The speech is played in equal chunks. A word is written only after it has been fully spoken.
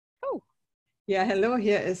Yeah, hello,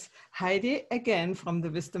 here is Heidi again from the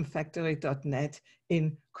wisdomfactory.net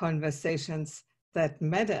in Conversations That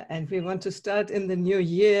Matter. And we want to start in the new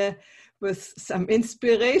year with some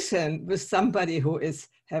inspiration with somebody who is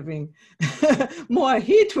having more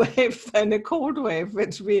heat wave than a cold wave,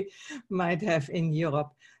 which we might have in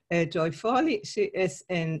Europe. Joy Foley, she is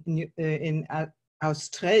in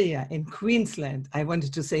Australia, in Queensland. I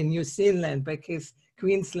wanted to say New Zealand because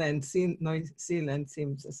Queensland, New Zealand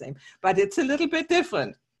seems the same, but it's a little bit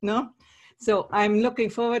different, no? So I'm looking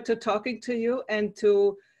forward to talking to you and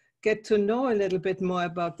to get to know a little bit more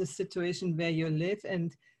about the situation where you live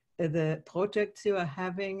and the projects you are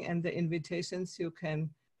having and the invitations you can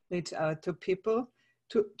reach out to people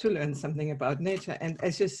to learn something about nature. And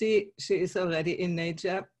as you see, she is already in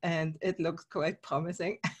nature and it looks quite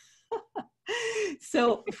promising.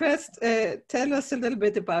 So first, tell us a little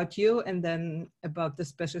bit about you and then about the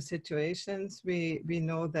special situations. We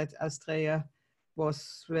know that Australia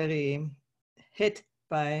was very hit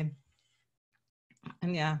by,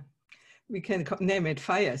 and yeah, we can name it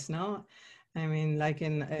fires, no? I mean, like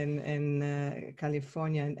in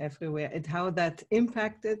California and everywhere, and how that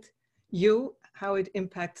impacted you, how it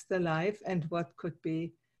impacts the life and what could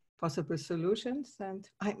be possible solutions. And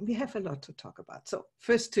we have a lot to talk about. So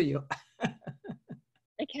first to you.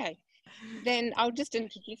 Okay, then I'll just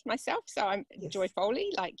introduce myself. So I'm Joy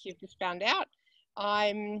Foley, like you've just found out.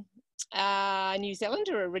 I'm a New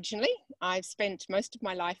Zealander originally. I've spent most of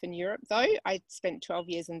my life in Europe though. I spent 12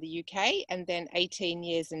 years in the UK and then 18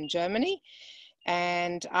 years in Germany.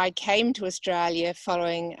 And I came to Australia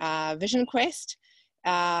following a vision quest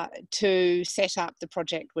to set up the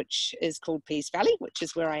project which is called Peace Valley, which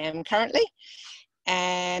is where I am currently.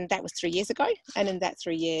 And that was 3 years ago. And in that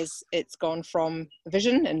 3 years, it's gone from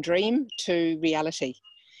vision and dream to reality.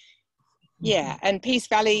 Yeah, and Peace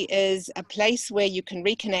Valley is a place where you can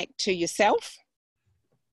reconnect to yourself,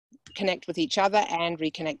 connect with each other, and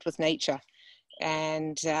reconnect with nature.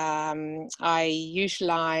 And I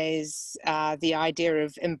utilize the idea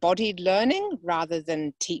of embodied learning rather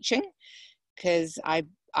than teaching, because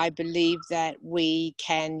I believe that we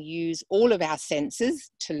can use all of our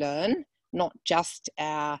senses to learn, not just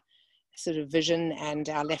our sort of vision and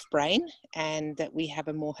our left brain, and that we have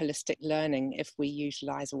a more holistic learning if we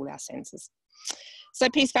utilize all our senses. So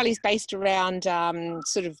Peace Valley is based around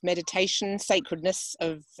sort of meditation, sacredness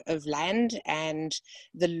of land and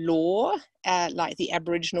the law, like the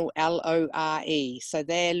Aboriginal LORE. So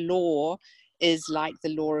their law is like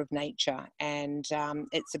the law of nature, and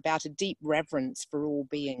it's about a deep reverence for all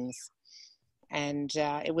beings. And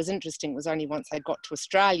it was interesting. It was only once I got to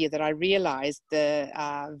Australia that I realized the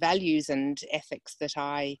values and ethics that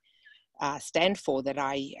I stand for, that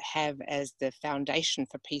I have as the foundation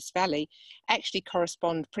for Peace Valley, actually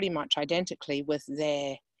correspond pretty much identically with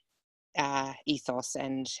their ethos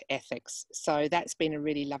and ethics. So that's been a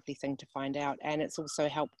really lovely thing to find out. And it's also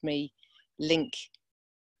helped me link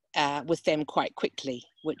with them quite quickly,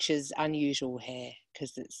 which is unusual here,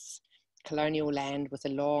 because it's colonial land with a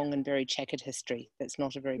long and very checkered history. That's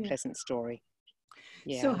not a very pleasant story.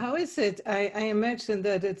 Yeah. So how is it? I imagine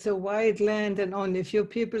that it's a wide land and only a few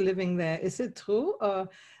people living there. Is it true? Or,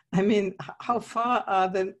 I mean, how far are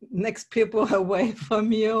the next people away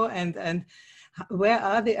from you? And where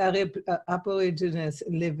are the Aborigines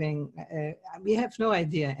living? We have no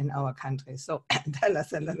idea in our country. So tell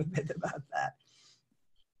us a little bit about that.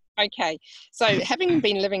 Okay. So having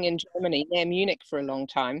been living in Germany, near Munich for a long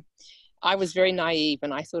time, I was very naive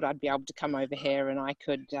and I thought I'd be able to come over here and I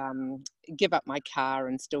could give up my car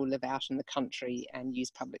and still live out in the country and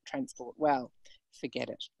use public transport. Well, forget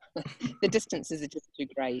it. The distances are just too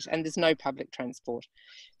great and there's no public transport.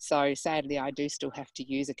 So sadly, I do still have to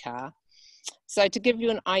use a car. So to give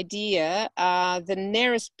you an idea, the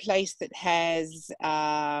nearest place that has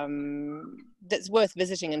that's worth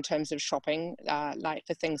visiting in terms of shopping, like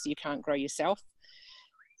for things you can't grow yourself,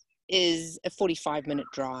 is a 45-minute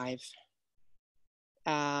drive.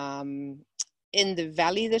 In the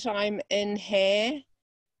valley that I'm in here,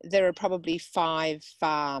 there are probably 5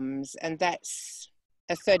 farms, and that's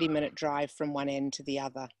a 30-minute drive from one end to the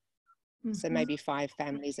other. Mm-hmm. So maybe 5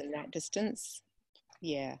 families in that distance.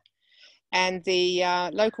 Yeah. And the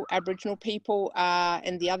local Aboriginal people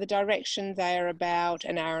in the other direction, they are about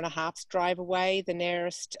an hour and a half's drive away, the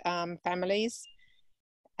nearest families.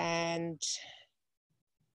 And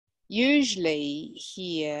usually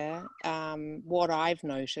here, what I've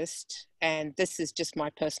noticed, and this is just my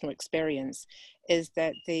personal experience, is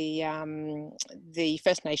that the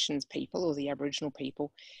First Nations people or the Aboriginal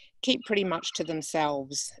people keep pretty much to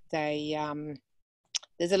themselves. They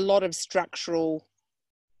there's a lot of structural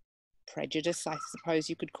prejudice, I suppose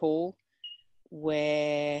you could call,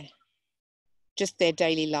 where just their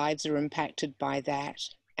daily lives are impacted by that,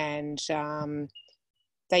 and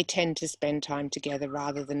they tend to spend time together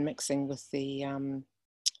rather than mixing with the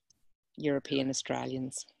European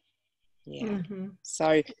Australians. Yeah.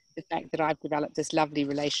 So the fact that I've developed this lovely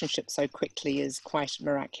relationship so quickly is quite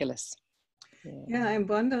miraculous. Yeah, I'm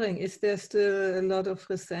wondering, is there still a lot of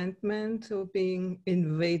resentment or being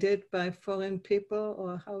invaded by foreign people,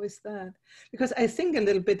 or how is that? Because I think a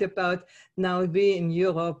little bit about now we in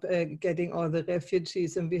Europe getting all the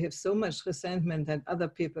refugees, and we have so much resentment that other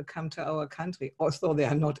people come to our country, although they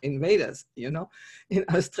are not invaders, you know. In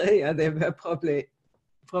Australia, they were probably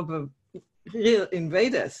real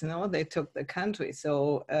invaders, you know, they took the country.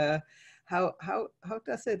 So how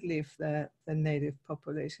does it leave the native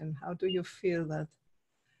population? How do you feel that?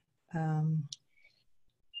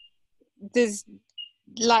 There's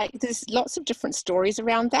lots of different stories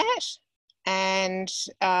around that, and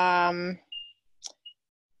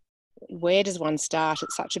where does one start?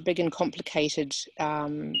 It's such a big and complicated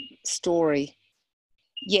story.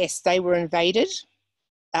 Yes, they were invaded.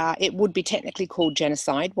 It would be technically called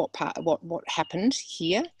genocide. What happened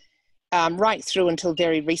here? Right through until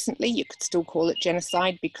very recently, you could still call it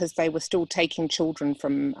genocide because they were still taking children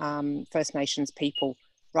from First Nations people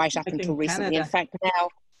right up until recently. Canada. In fact,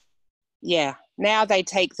 now they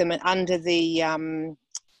take them under the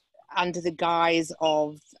guise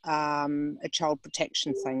of a child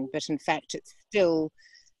protection thing, but in fact, it's still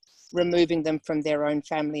removing them from their own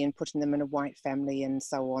family and putting them in a white family, and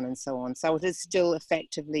so on and so on. So it is still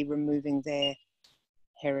effectively removing their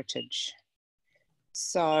heritage.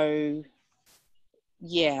 So,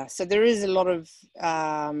 yeah, so there is a lot of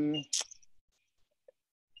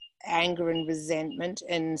anger and resentment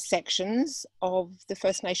in sections of the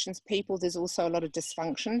First Nations people. There's also a lot of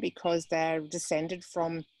dysfunction because they're descended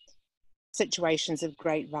from situations of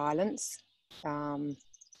great violence.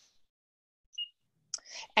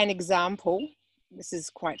 An example, this is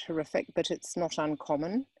quite horrific, but it's not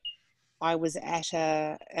uncommon. I was at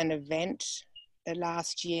an event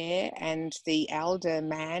last year, and the elder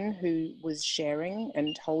man who was sharing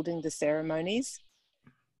and holding the ceremonies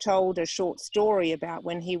told a short story about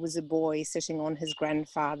when he was a boy sitting on his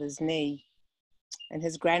grandfather's knee, and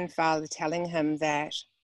his grandfather telling him that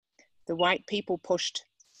the white people pushed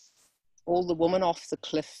all the women off the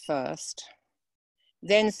cliff first,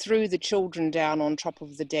 then threw the children down on top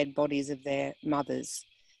of the dead bodies of their mothers,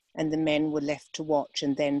 and the men were left to watch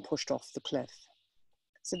and then pushed off the cliff.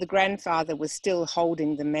 So the grandfather was still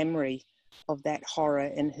holding the memory of that horror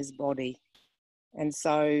in his body. And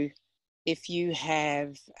so if you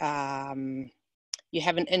have an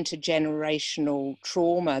intergenerational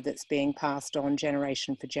trauma that's being passed on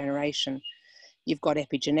generation for generation, you've got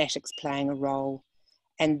epigenetics playing a role.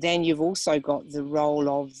 And then you've also got the role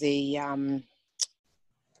of the,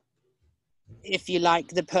 if you like,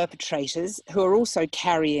 the perpetrators who are also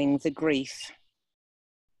carrying the grief.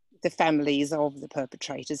 The families of the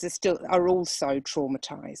perpetrators are also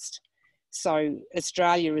traumatized. So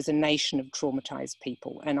Australia is a nation of traumatized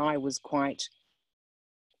people, and I was quite,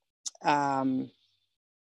 I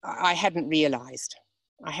hadn't realized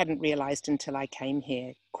until I came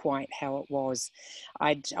here quite how it was.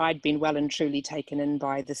 I'd been well and truly taken in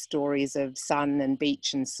by the stories of sun and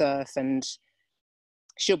beach and surf, and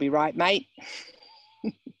she'll be right, mate.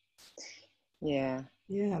 Yeah.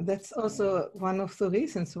 Yeah, that's also one of the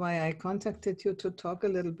reasons why I contacted you to talk a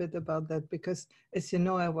little bit about that, because as you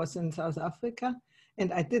know, I was in South Africa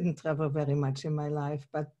and I didn't travel very much in my life,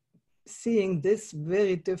 but seeing this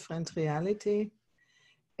very different reality,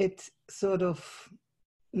 it sort of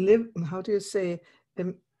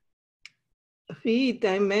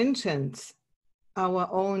redimensions our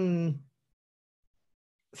own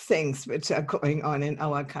things which are going on in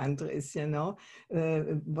our countries, you know,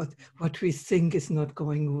 what we think is not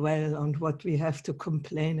going well and what we have to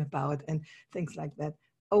complain about and things like that.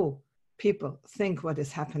 Oh, people think what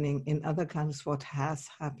is happening in other countries, what has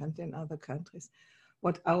happened in other countries,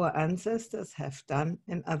 what our ancestors have done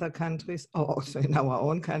in other countries, or also in our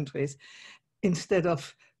own countries, instead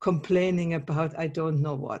of complaining about, I don't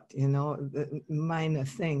know what, you know, the minor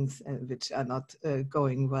things which are not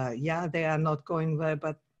going well. Yeah, they are not going well,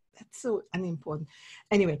 but that's so unimportant.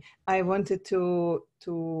 Anyway, I wanted to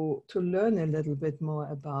learn a little bit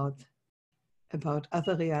more about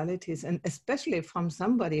other realities, and especially from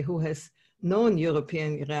somebody who has known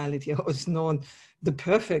European reality, who has known the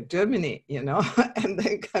perfect Germany, you know, and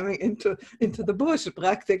then coming into the bush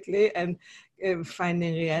practically and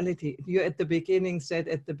finding reality. You at the beginning said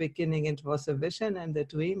at the beginning it was a vision and a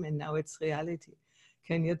dream, and now it's reality.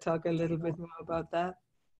 Can you talk a little bit more about that?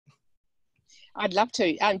 I'd love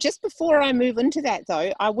to. Just before I move into that,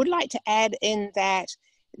 though, I would like to add in that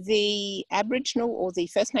the Aboriginal or the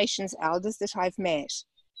First Nations elders that I've met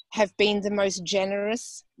have been the most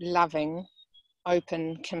generous, loving,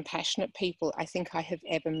 open, compassionate people I think I have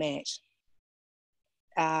ever met.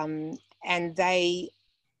 And they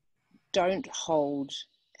don't hold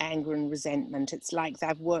anger and resentment. It's like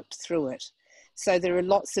they've worked through it. So there are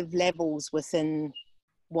lots of levels within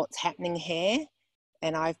what's happening here.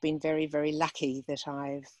 And I've been very, very lucky that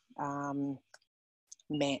I've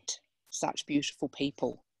met such beautiful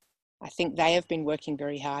people. I think they have been working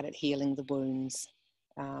very hard at healing the wounds.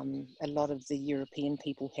 A lot of the European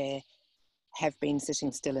people here have been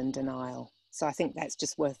sitting still in denial. So I think that's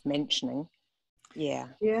just worth mentioning. Yeah.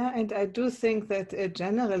 Yeah, and I do think that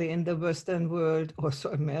generally in the Western world,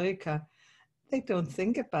 also America, they don't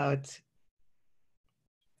think about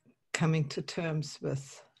coming to terms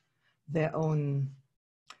with their own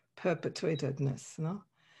perpetratedness, no?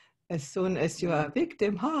 As soon as you are a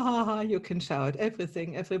victim, ha ha ha, you can shout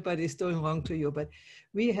everything, everybody's doing wrong to you. But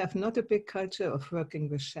we have not a big culture of working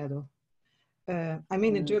with shadow. I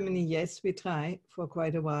mean, in Germany, yes, we try for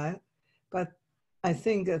quite a while, but I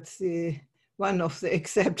think that's one of the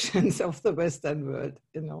exceptions of the Western world,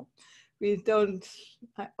 you know. We don't,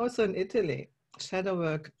 also in Italy, shadow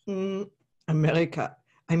work, America.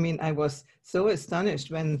 I mean, I was so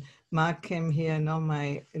astonished when Mark came here, now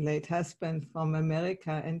my late husband from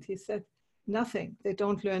America, and he said, nothing. They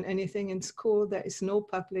don't learn anything in school. There is no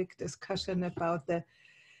public discussion about the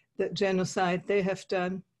genocide they have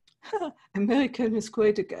done. American is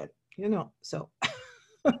great again, you know, so.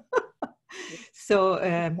 So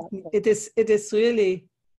it is really,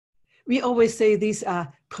 we always say these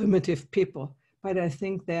are primitive people, but I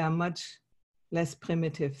think they are much less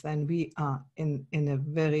primitive than we are in a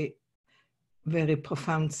very, very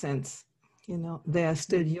profound sense. You know, they are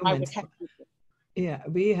still humans. Yeah,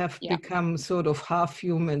 we have become sort of half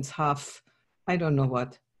humans, half, I don't know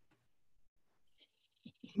what,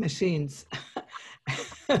 machines.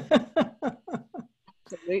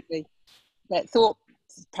 Absolutely. That thought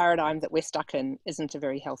paradigm that we're stuck in isn't a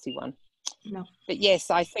very healthy one. No. But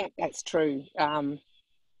yes, I think that's true.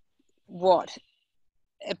 What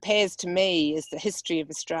appears to me is the history of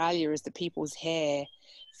Australia is the people's hair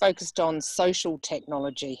focused on social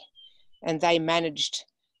technology, and they managed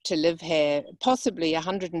to live here possibly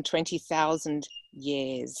 120,000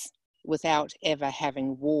 years without ever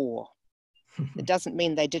having war. It doesn't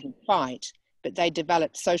mean they didn't fight, but they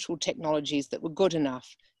developed social technologies that were good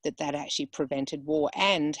enough that actually prevented war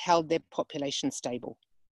and held their population stable.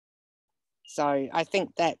 So I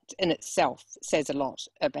think that in itself says a lot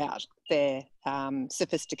about their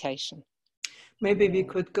sophistication. Maybe we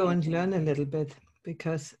could go and learn a little bit,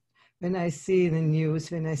 because when I see the news,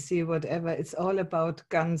 when I see whatever, it's all about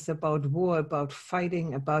guns, about war, about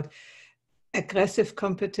fighting, about aggressive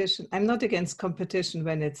competition. I'm not against competition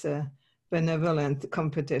when it's a benevolent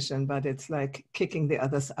competition, but it's like kicking the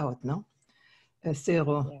others out, no?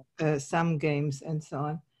 Sum games and so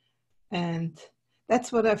on. And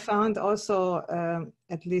that's what I found also,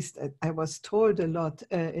 at least I was told a lot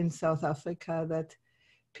in South Africa, that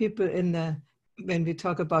people when we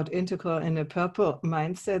talk integral and a purple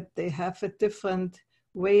mindset, they have a different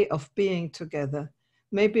way of being together.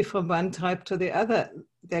 Maybe from one tribe to the other,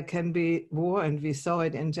 there can be war, and we saw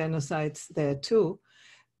it in genocides there too.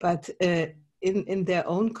 But in their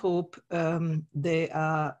own group, they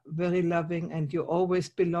are very loving, and you always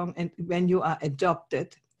belong. And when you are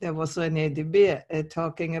adopted, there was Renée de Beer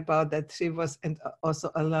talking about that. She was, and also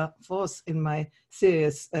Alain Vos in my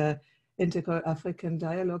series, Integral African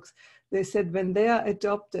Dialogues. They said when they are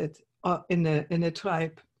adopted in a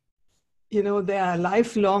tribe, you know, they are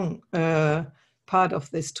lifelong part of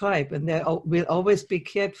this tribe, and they will always be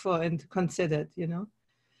cared for and considered, you know.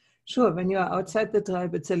 Sure, when you are outside the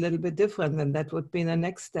tribe, it's a little bit different, and that would be the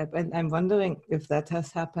next step. And I'm wondering if that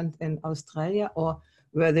has happened in Australia, or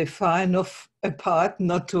were they far enough apart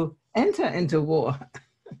not to enter into war?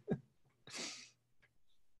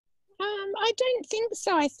 I don't think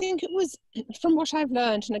so. I think it was, from what I've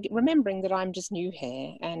learned, and remembering that I'm just new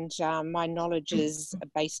here, and my knowledge is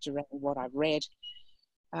based around what I've read.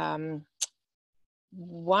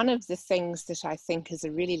 One of the things that I think is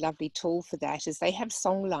a really lovely tool for that is they have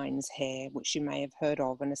songlines here, which you may have heard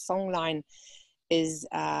of. And a songline is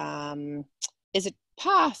a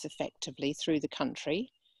path effectively through the country,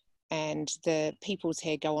 and the peoples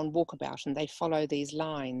here go on walkabout and they follow these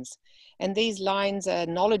lines. And these lines are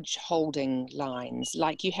knowledge holding lines,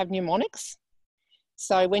 like you have mnemonics.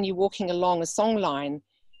 So when you're walking along a songline,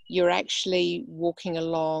 you're actually walking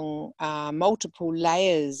along multiple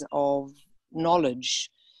layers of knowledge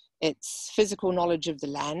It's physical knowledge of the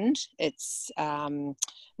land. It's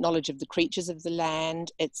knowledge of the creatures of the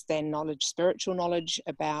land. It's then knowledge, spiritual knowledge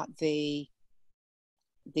about the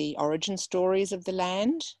origin stories of the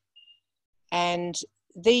land. And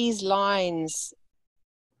these lines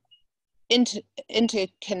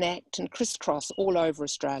interconnect and crisscross all over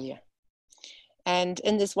Australia. And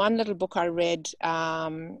in this one little book I read,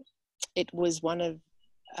 it was one of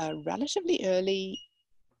a relatively early,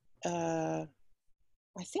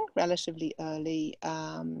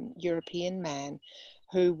 European man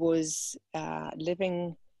who was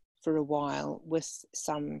living for a while with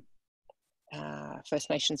some First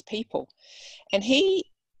Nations people. And he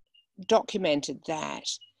documented that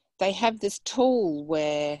they have this tool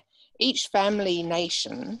where each family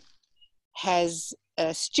nation has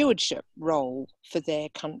a stewardship role for their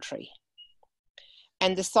country.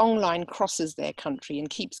 And the song line crosses their country and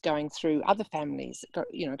keeps going through other families,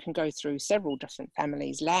 can go through several different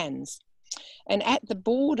families' lands. And at the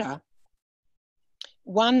border,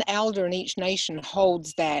 one elder in each nation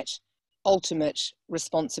holds that ultimate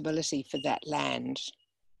responsibility for that land.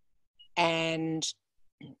 And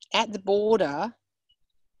at the border,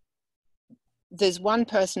 there's one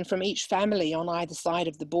person from each family on either side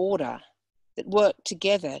of the border that work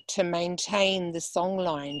together to maintain the song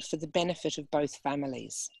line for the benefit of both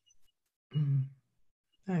families.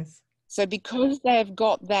 Nice. So because they've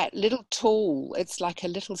got that little tool, it's like a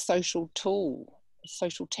little social tool,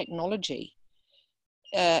 social technology,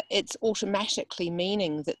 it's automatically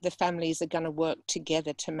meaning that the families are going to work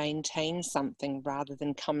together to maintain something rather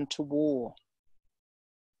than come to war.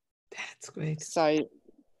 That's great. So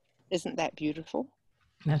isn't that beautiful?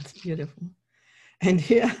 That's beautiful. And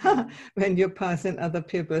here, when you pass in other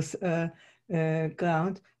people's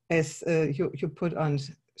ground, as you put on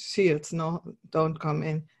shields, no, don't come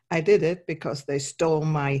in. I did it because they stole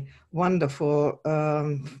my wonderful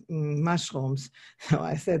mushrooms. So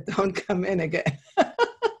I said, don't come in again.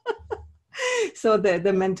 So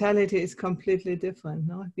the mentality is completely different.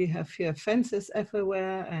 No, we have here fences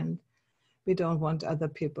everywhere, and we don't want other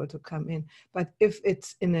people to come in. But if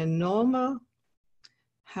it's in a normal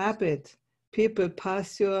habit, people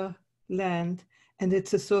pass your land and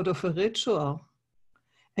it's a sort of a ritual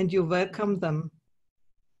and you welcome them,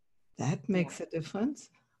 that makes a difference.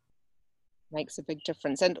 Makes a big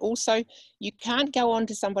difference. And also, you can't go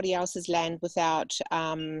onto somebody else's land without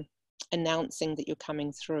announcing that you're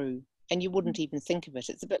coming through. And you wouldn't even think of it.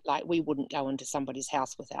 It's a bit like we wouldn't go into somebody's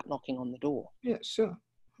house without knocking on the door. Yeah, sure.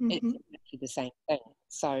 It's exactly the same thing.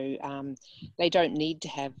 So they don't need to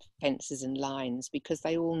have fences and lines because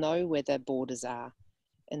they all know where their borders are,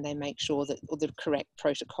 and they make sure that all the correct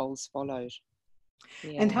protocols followed.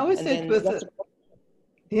 Yeah. And how is it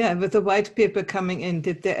with the white people coming in?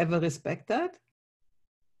 Did they ever respect that?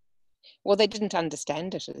 Well, they didn't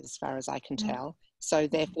understand it, as far as I can tell. So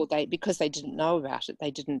therefore, because they didn't know about it,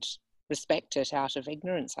 they didn't respect it out of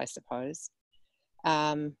ignorance, I suppose.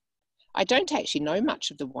 I don't actually know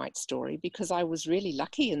much of the white story because I was really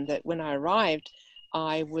lucky in that when I arrived,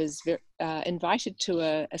 I was invited to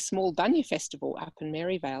a small bunya festival up in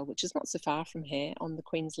Maryvale, which is not so far from here on the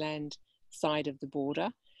Queensland side of the border.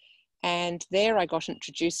 And there I got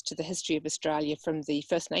introduced to the history of Australia from the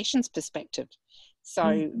First Nations perspective.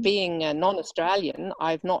 So being a non-Australian,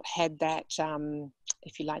 I've not had that,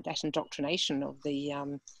 if you like, that indoctrination of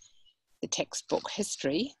the textbook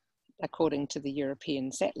history, according to the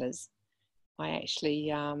European settlers. I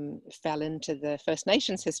actually fell into the First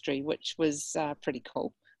Nations history, which was pretty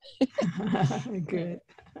cool. Good.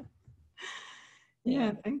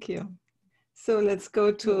 Yeah, thank you. So let's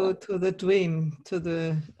go to the dream, to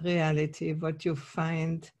the reality, what you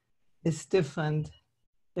find is different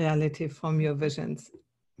reality from your visions.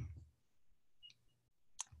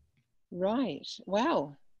 Right.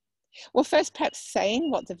 Wow. Well, first, perhaps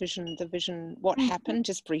saying what the vision, what happened,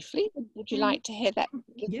 just briefly. Would you like to hear that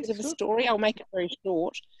bit of a story? I'll make it very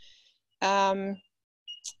short.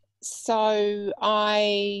 So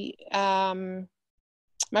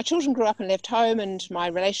my children grew up and left home, and my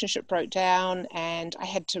relationship broke down, and I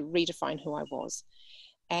had to redefine who I was.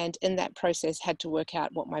 And in that process, had to work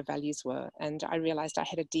out what my values were. And I realized I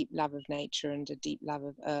had a deep love of nature and a deep love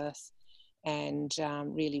of earth, and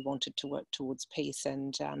really wanted to work towards peace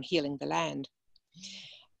and healing the land.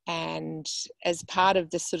 And as part of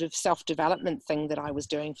this sort of self-development thing that I was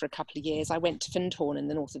doing for a couple of years, I went to Findhorn in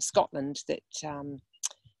the north of Scotland, that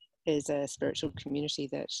is a spiritual community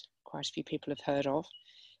that quite a few people have heard of.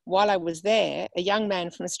 While I was there, a young man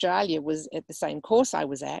from Australia was at the same course I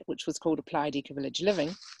was at, which was called Applied Eco-Village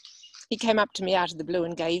Living. He came up to me out of the blue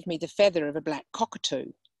and gave me the feather of a black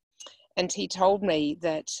cockatoo. And he told me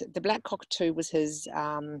that the black cockatoo was his,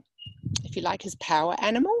 if you like, his power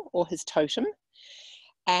animal or his totem,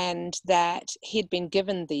 and that he'd been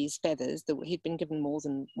given these feathers, that he'd been given more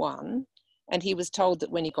than one, and he was told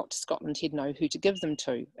that when he got to Scotland, he'd know who to give them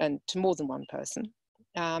to, and to more than one person.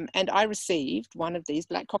 And I received one of these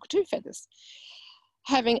black cockatoo feathers,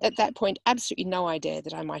 having at that point absolutely no idea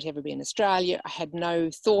that I might ever be in Australia. I had no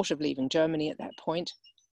thought of leaving Germany at that point.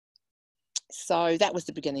 So that was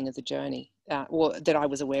the beginning of the journey, or that I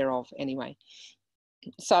was aware of anyway.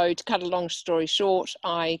 So to cut a long story short,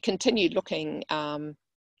 I continued looking.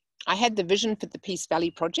 I had the vision for the Peace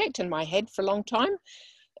Valley project in my head for a long time.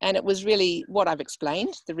 And it was really what I've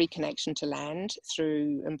explained, the reconnection to land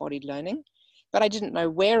through embodied learning. But I didn't know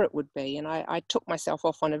where it would be. And I took myself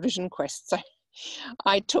off on a vision quest. So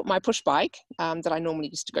I took my push bike that I normally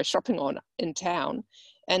used to go shopping on in town,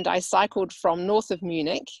 and I cycled from north of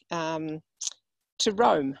Munich to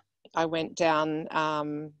Rome. I went down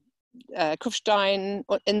Kufstein,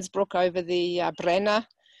 Innsbruck, over the Brenner,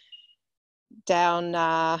 down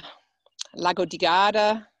Lago di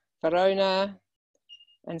Garda, Verona,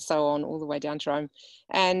 and so on, all the way down to Rome.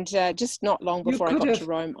 And just not long before I got to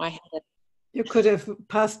Rome, I had You could have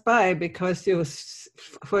passed by, because you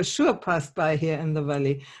for sure passed by here in the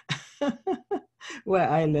valley where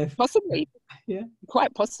I live. Possibly. Yeah.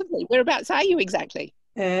 Quite possibly. Whereabouts are you exactly?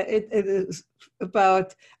 It is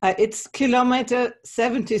about, it's kilometer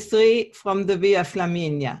 73 from the Via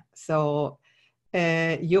Flaminia. So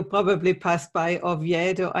you probably passed by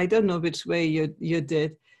Oviedo. I don't know which way you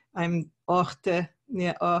did. I'm Orte,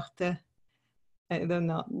 near Orte. I don't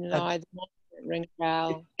know. No, I don't ring a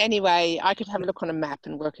bell. Anyway, I could have a look on a map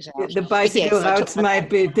and work it out. The bicycle routes might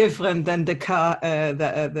be different than the car,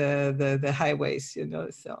 the highways, you know.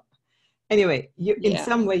 So anyway, in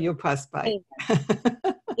some way you passed by.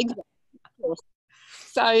 Exactly.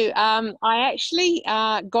 So I actually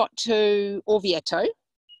got to Orvieto,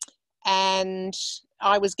 and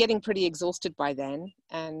I was getting pretty exhausted by then.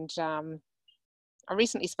 And I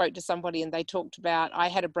recently spoke to somebody, and they talked about, I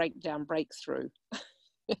had a breakthrough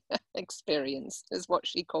experience, is what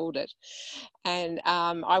she called it. And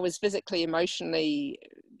I was physically, emotionally,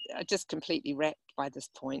 just completely wrecked by this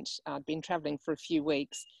point. I'd been traveling for a few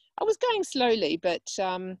weeks. I was going slowly, but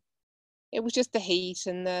it was just the heat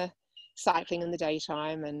and the cycling in the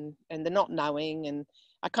daytime and the not knowing. And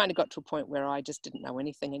I kind of got to a point where I just didn't know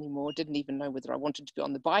anything anymore, didn't even know whether I wanted to be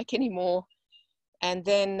on the bike anymore. And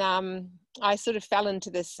then I sort of fell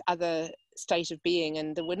into this other state of being,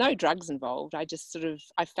 and there were no drugs involved. I just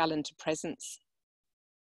I fell into presence.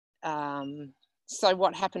 So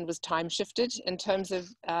what happened was time shifted in terms of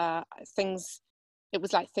things. It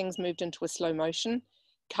was like things moved into a slow motion.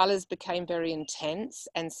 Colors became very intense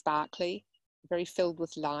and sparkly, very filled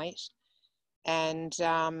with light. And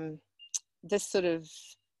this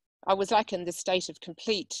I was like in this state of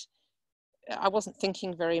complete, I wasn't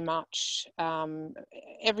thinking very much.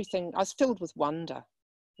 Everything, I was filled with wonder,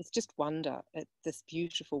 with just wonder at this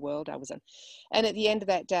beautiful world I was in. And at the end of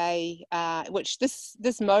that day, which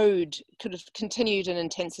this mode could have continued in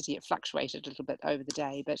intensity, it fluctuated a little bit over the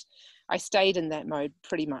day, but I stayed in that mode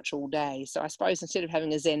pretty much all day. So I suppose instead of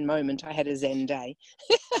having a Zen moment, I had a Zen day.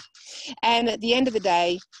 And at the end of the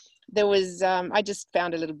day, there was, I just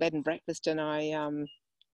found a little bed and breakfast, and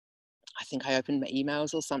I think I opened my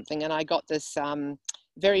emails or something, and I got this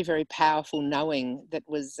very, very powerful knowing that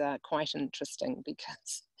was quite interesting,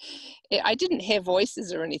 because I didn't hear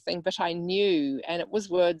voices or anything, but I knew, and it was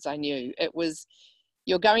words I knew. It was,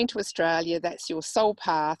 you're going to Australia, that's your soul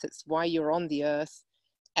path, it's why you're on the earth,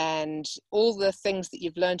 and all the things that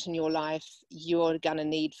you've learned in your life, you're going to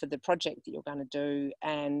need for the project that you're going to do,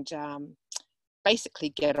 and basically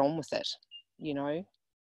get on with it, you know,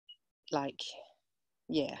 like,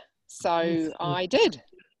 yeah. So I did.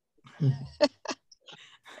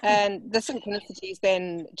 And the synchronicities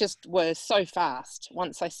then just were so fast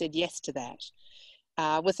once I said yes to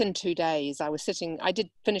that. Within 2 days, I did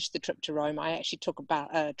finish the trip to Rome. I actually took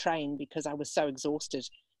a train because I was so exhausted.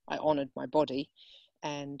 I honoured my body.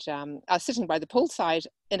 And I was sitting by the poolside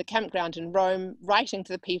in a campground in Rome, writing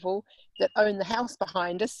to the people that own the house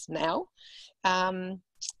behind us now,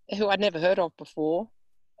 who I'd never heard of before.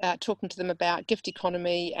 Talking to them about gift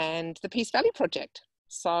economy and the Peace Valley project.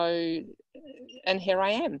 So, and here I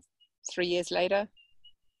am, 3 years later.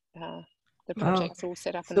 The project's all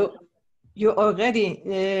set up. So you already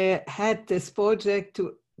had this project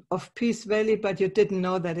of Peace Valley, but you didn't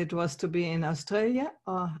know that it was to be in Australia,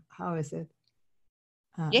 or how is it?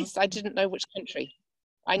 Yes, I didn't know which country.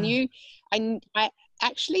 I knew, I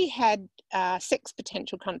actually had 6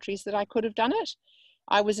 potential countries that I could have done it.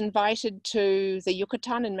 I was invited to the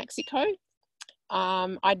Yucatan in Mexico.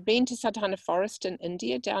 I'd been to Sadhana Forest in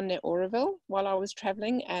India down near Oroville while I was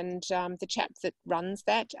traveling, and the chap that runs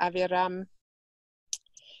that, Aviram,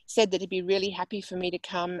 said that he'd be really happy for me to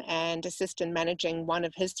come and assist in managing one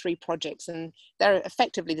of his 3 projects, and they're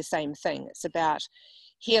effectively the same thing. It's about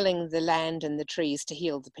healing the land and the trees to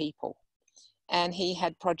heal the people. And he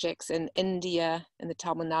had projects in India, in the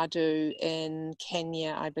Tamil Nadu, in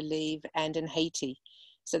Kenya, I believe, and in Haiti.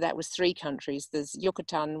 So that was 3 countries. There's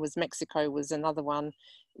Yucatan, was Mexico, was another one.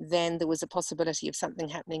 Then there was a possibility of something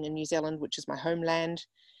happening in New Zealand, which is my homeland.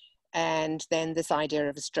 And then this idea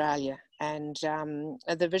of Australia. And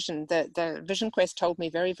the Vision Quest told me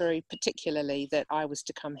very, very particularly that I was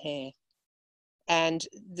to come here. And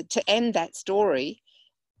to end that story,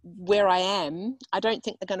 where I am, I don't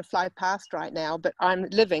think they're going to fly past right now, but I'm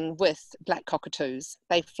living with black cockatoos.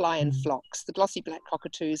 They fly in flocks. The glossy black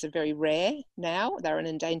cockatoos are very rare now. They're an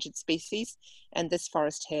endangered species. And this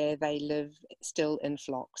forest hare, they live still in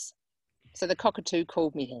flocks. So the cockatoo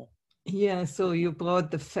called me here. Yeah, so you brought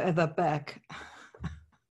the feather back.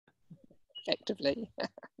 Effectively.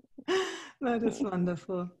 That is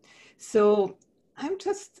wonderful. So I'm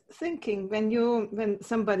just thinking, when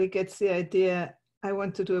somebody gets the idea, I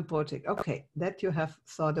want to do a project, okay, that you have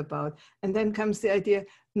thought about, and then comes the idea,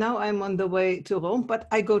 now I'm on the way to Rome, but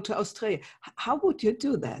I go to Australia. How would you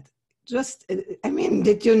do that? Just, I mean,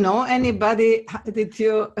 did you know anybody? How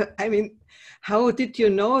did you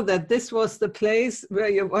know that this was the place where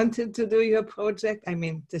you wanted to do your project? I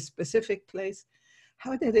mean, the specific place.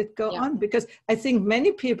 How did it go on? Because I think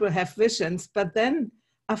many people have visions, but then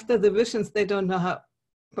after the visions, they don't know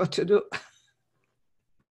what to do.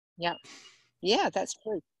 Yeah, that's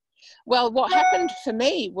true. Well, what happened for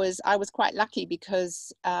me was I was quite lucky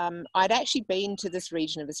because I'd actually been to this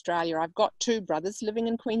region of Australia. I've got 2 brothers living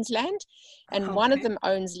in Queensland, and one of them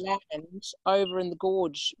owns land over in the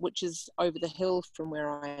gorge, which is over the hill from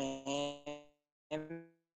where I am.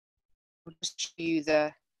 I'll just show you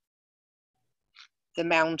the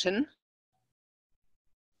mountain.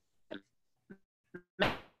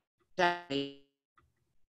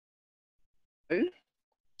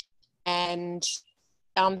 And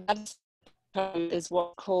that is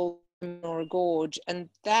what's called Nora Gorge, and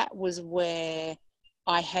that was where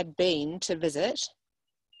I had been to visit.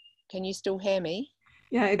 Can you still hear me?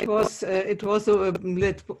 Yeah, it was a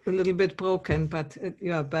little bit broken, but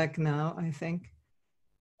you are back now, I think.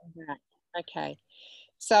 Right. Okay.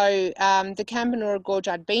 So the Cambanora Gorge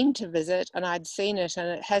I'd been to visit, and I'd seen it, and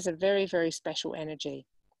it has a very, very special energy.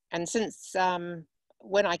 And since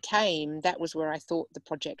when I came, that was where I thought the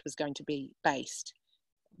project was going to be based.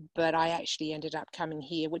 But I actually ended up coming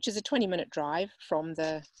here, which is a 20-minute drive from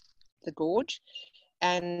the gorge.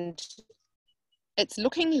 And it's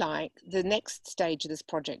looking like the next stage of this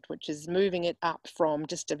project, which is moving it up from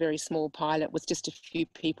just a very small pilot with just a few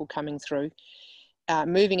people coming through,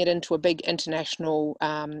 moving it into a big international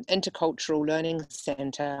intercultural learning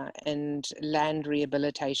centre and land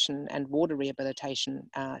rehabilitation and water rehabilitation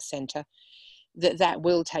centre, that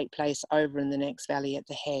will take place over in the next valley at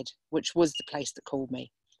the head, which was the place that called me.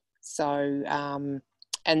 So,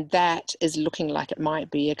 and that is looking like it might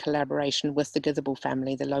be a collaboration with the Githable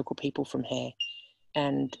family, the local people from here.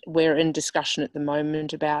 And we're in discussion at the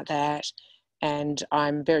moment about that. And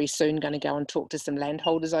I'm very soon going to go and talk to some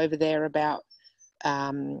landholders over there about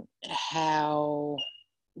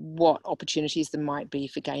what opportunities there might be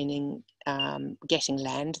for getting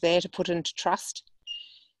land there to put into trust.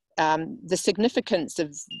 The significance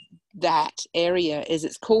of that area is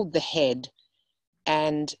it's called the Head,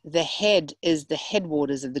 and the Head is the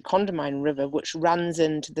headwaters of the Condamine River, which runs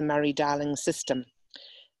into the Murray-Darling system.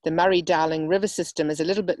 The Murray-Darling River system is a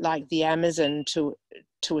little bit like the Amazon to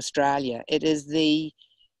Australia. It is the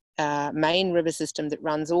main river system that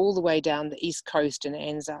runs all the way down the east coast and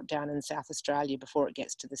ends up down in South Australia before it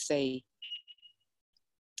gets to the sea.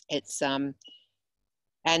 It's and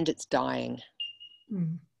it's dying.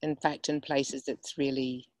 In fact, in places it's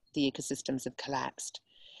really, the ecosystems have collapsed.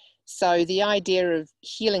 So the idea of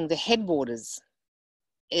healing the headwaters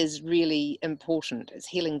is really important. It's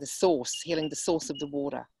healing the source of the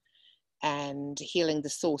water, and healing the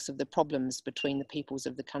source of the problems between the peoples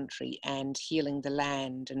of the country, and healing the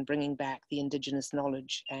land and bringing back the indigenous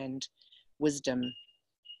knowledge and wisdom.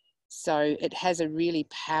 So it has a really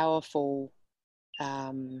powerful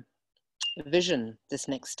vision, this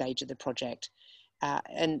next stage of the project.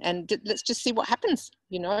 And let's just see what happens,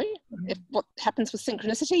 if what happens with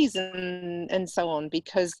synchronicities and so on,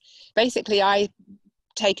 because basically I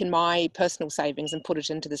taken my personal savings and put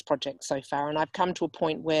it into this project so far, and I've come to a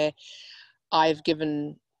point where I've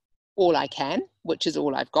given all I can, which is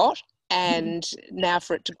all I've got. And now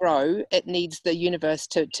for it to grow, it needs the universe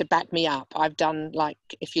to back me up. I've done, like,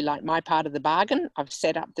 if you like, my part of the bargain. I've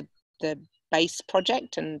set up the base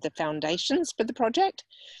project and the foundations for the project,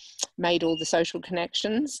 made all the social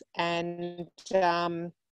connections, and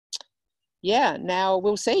yeah, now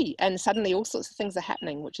we'll see. And suddenly all sorts of things are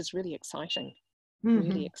happening, which is really exciting.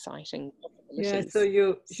 Really exciting. Yeah, so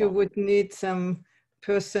you would need some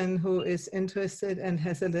person who is interested and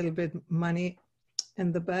has a little bit money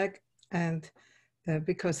in the bag, and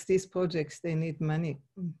because these projects, they need money,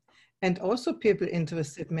 and also people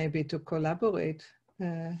interested maybe to collaborate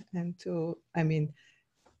and to, I mean,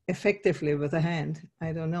 effectively with a hand.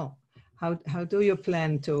 I don't know. How do you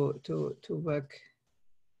plan to work?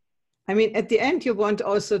 I mean, at the end, you want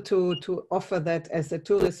also to offer that as a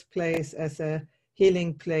tourist place, as a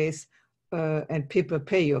healing place, and people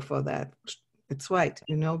pay you for that. It's right,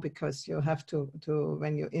 you know, because you have to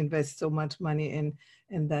when you invest so much money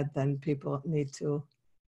in that, then people need to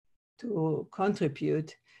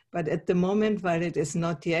contribute. But at the moment, while it is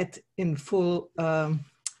not yet in full,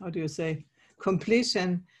 how do you say,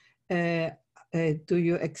 completion, do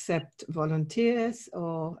you accept volunteers?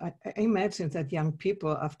 Or I imagine that young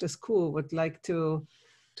people after school would like to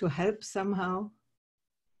help somehow.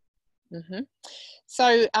 Mm-hmm.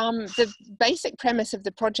 So the basic premise of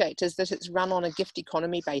the project is that it's run on a gift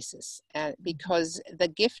economy basis, because the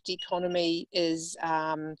gift economy is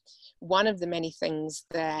one of the many things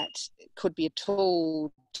that could be a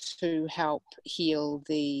tool to help heal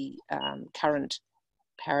the current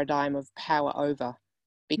paradigm of power over.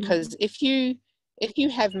 Because if you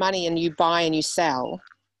have money and you buy and you sell,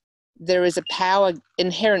 there is a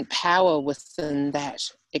inherent power within that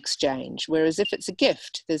exchange. Whereas if it's a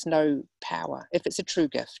gift, there's no power. If it's a true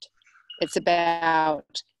gift, it's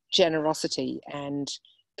about generosity and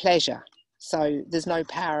pleasure. So there's no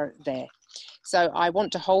power there. So I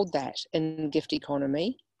want to hold that in gift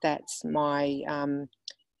economy. That's my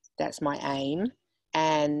aim.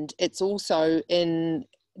 And it's also in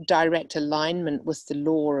direct alignment with the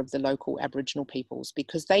law of the local Aboriginal peoples,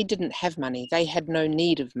 because they didn't have money. They had no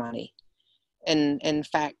need of money. And in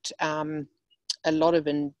fact, a lot of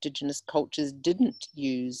Indigenous cultures didn't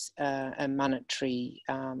use a monetary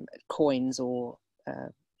coins, or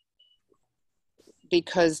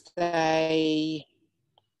because they,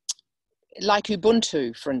 like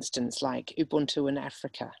Ubuntu, for instance, like Ubuntu in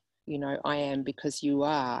Africa, you know, I am because you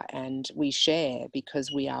are, and we share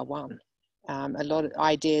because we are one. A lot of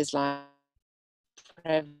ideas like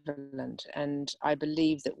prevalent, and I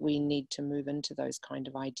believe that we need to move into those kind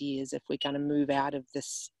of ideas if we're going to move out of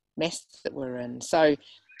this mess that we're in. So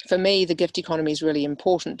for me, the gift economy is really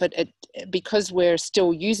important, but because we're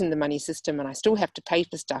still using the money system and I still have to pay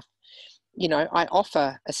for stuff, you know, I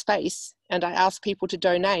offer a space and I ask people to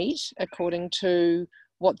donate according to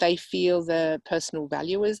what they feel the personal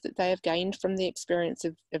value is that they have gained from the experience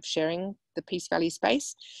of sharing the Peace Valley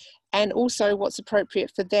space, and also what's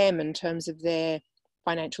appropriate for them in terms of their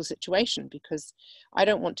financial situation, because I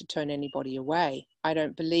don't want to turn anybody away. I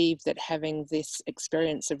don't believe that having this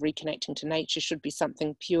experience of reconnecting to nature should be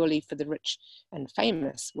something purely for the rich and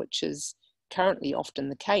famous, which is currently often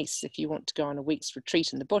the case. If you want to go on a week's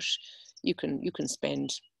retreat in the bush, you can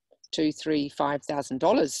spend $2,000, $3,000,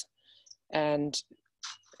 $5,000, and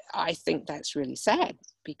I think that's really sad,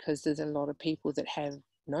 because there's a lot of people that have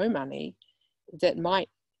no money that might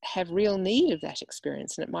have real need of that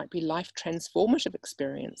experience, and it might be life transformative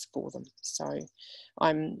experience for them. So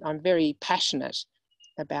I'm very passionate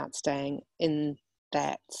about staying in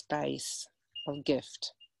that space of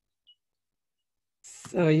gift.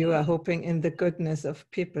 So you are hoping in the goodness of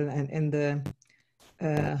people and in the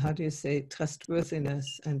how do you say,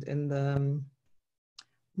 trustworthiness, and in the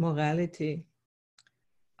morality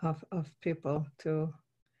of people to,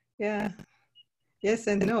 yeah. Yes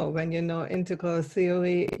and no. When you know integral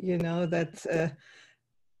theory, you know that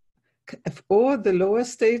all the lower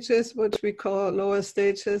stages, which we call lower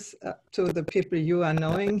stages, to the people you are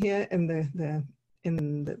knowing here in the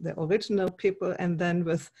original people, and then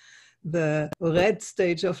with the red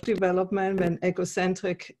stage of development, when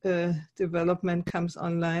egocentric development comes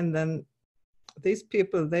online, then these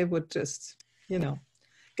people, they would just, you know,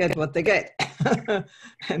 get what they get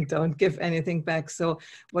and don't give anything back. So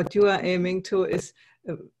what you are aiming to is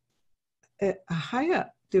a higher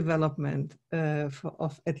development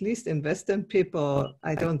of at least in Western people.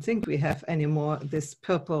 I don't think we have anymore this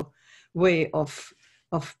purple way of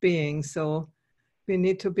being. So we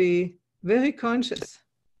need to be very conscious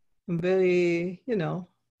and very, you know,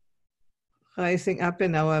 rising up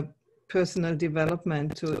in our personal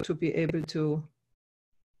development to be able to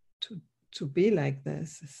to be like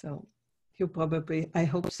this. So you probably, I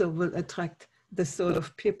hope so, will attract the sort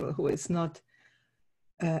of people who is not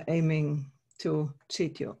aiming to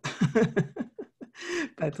cheat you,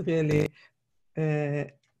 but really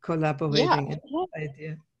collaborating in the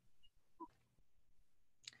idea.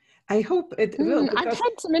 I hope it will. I've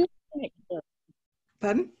had some interesting experiences.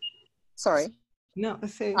 Pardon? Sorry. No, I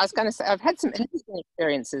say. I was going to say, I've had some interesting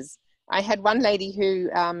experiences. I had one lady who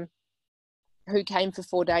came for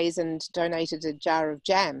 4 days and donated a jar of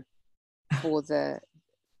jam for the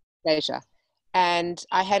leisure. And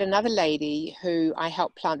I had another lady who I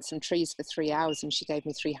helped plant some trees for 3 hours and she gave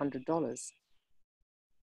me $300.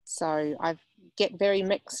 So I get very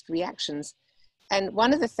mixed reactions. And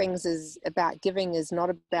one of the things is about giving is not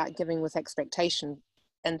about giving with expectation.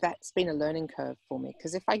 And that's been a learning curve for me,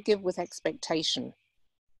 because if I give with expectation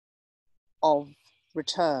of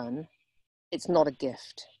return, it's not a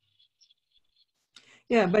gift.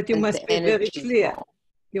 Yeah, but you must be very clear.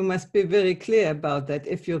 You must be very clear about that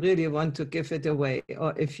if you really want to give it away,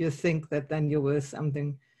 or if you think that then you will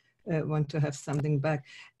want to have something back.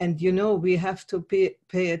 And you know, we have to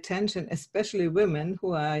pay attention, especially women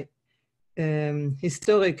who are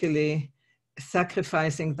historically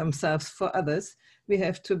sacrificing themselves for others. We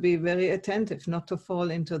have to be very attentive not to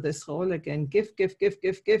fall into this role again, give,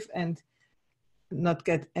 and not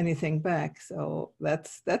get anything back. So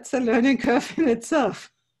that's a learning curve in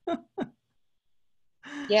itself.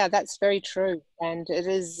 Yeah, that's very true. And it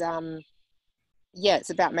is, yeah, it's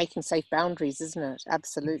about making safe boundaries, isn't it?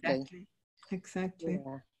 Absolutely. Exactly.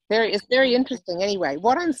 Yeah. It's very interesting. Anyway,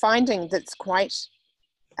 what I'm finding that's quite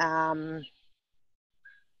an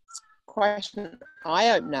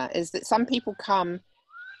eye-opener is that some people come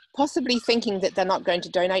possibly thinking that they're not going to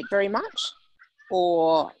donate very much,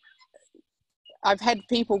 or I've had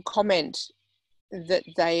people comment that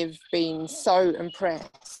they've been so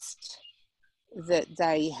impressed that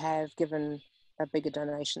they have given a bigger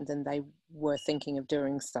donation than they were thinking of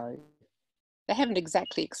doing so. They haven't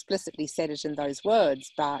exactly explicitly said it in those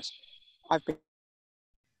words, but I've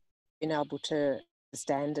been able to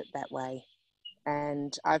understand it that way.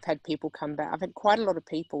 And I've had people come back. I've had quite a lot of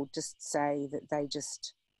people just say that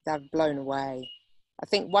they're blown away. I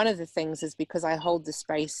think one of the things is because I hold the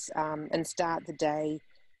space and start the day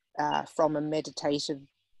from a meditative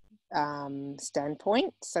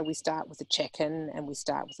standpoint. So we start with a check-in and we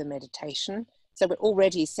start with a meditation. So we're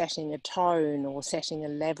already setting a tone or setting a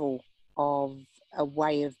level of a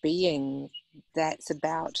way of being that's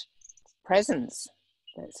about presence,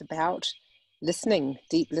 that's about listening,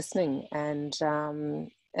 deep listening, and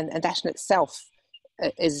that in itself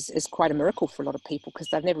is quite a miracle for a lot of people, because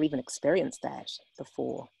they've never even experienced that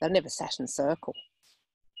before. They've never sat in circle.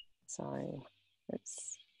 So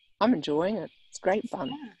I'm enjoying it. It's great fun.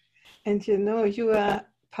 Yeah. And you know, you are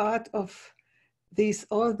part of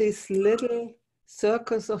all these little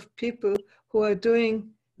circles of people who are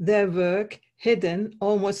doing their work hidden.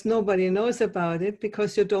 Almost nobody knows about it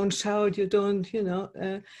because you don't shout, you don't, you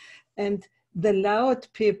know, and the loud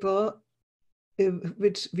people,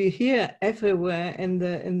 which we hear everywhere in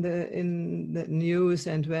the news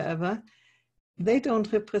and wherever, they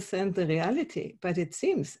don't represent the reality. But it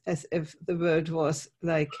seems as if the world was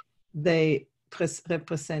like they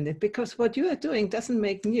represent it, because what you are doing doesn't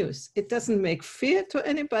make news. It doesn't make fear to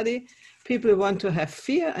anybody. People want to have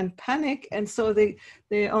fear and panic, and so they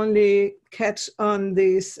only catch on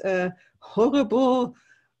these horrible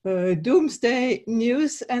doomsday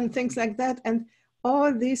news and things like that. And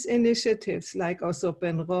all these initiatives, like also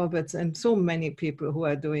Ben Roberts and so many people who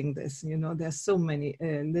are doing this, you know, there's so many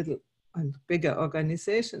little and bigger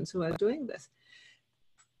organizations who are doing this.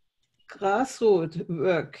 Grassroots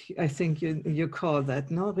work, I think you call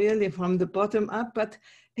that, no? Really from the bottom up, but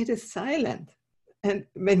it is silent. And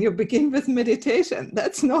when you begin with meditation,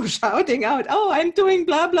 that's no shouting out, oh, I'm doing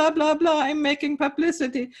blah, blah, blah, blah, I'm making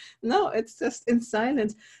publicity. No, it's just in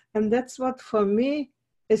silence. And that's what, for me,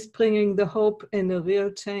 is bringing the hope in a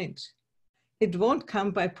real change. It won't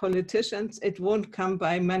come by politicians. It won't come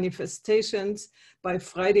by manifestations, by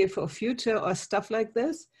Friday for Future or stuff like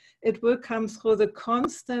this. It will come through the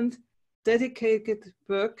constant dedicated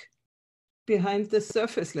work behind the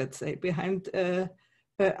surface, let's say, behind,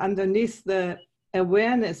 underneath the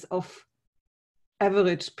awareness of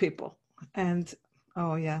average people. And,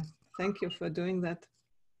 oh yeah, thank you for doing that.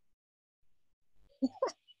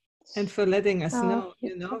 And for letting us know,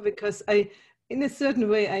 you know, because in a certain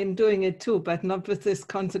way, I'm doing it too, but not with these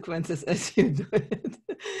consequences as you do it.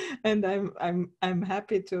 And I'm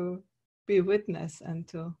happy to be witness, and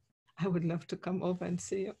I would love to come over and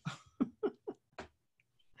see you.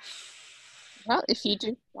 Well, if you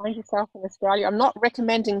do find yourself in Australia, I'm not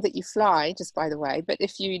recommending that you fly, just by the way, but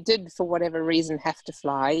if you did, for whatever reason, have to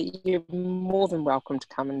fly, you're more than welcome to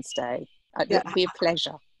come and stay. Yeah. It'd be a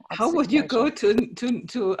pleasure. How Absolute would you pleasure. go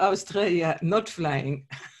to Australia not flying?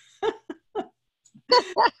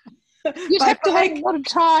 You'd have to have a lot of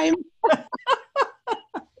time.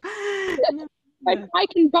 I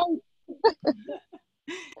can boat.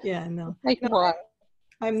 Yeah, no. Take a while.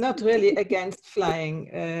 I'm not really against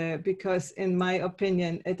flying because, in my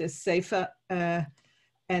opinion, it is safer.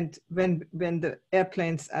 And when the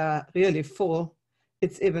airplanes are really full,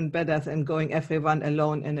 it's even better than going everyone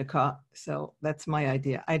alone in a car. So that's my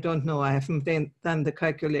idea. I don't know. I haven't done the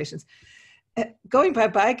calculations. Going by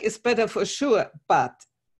bike is better for sure, but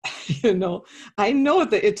you know, I know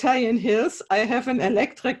the Italian hills. I have an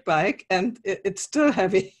electric bike and it's still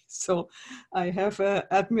heavy. So I have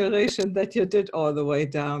admiration that you did all the way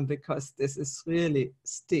down, because this is really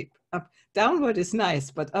steep. Downward is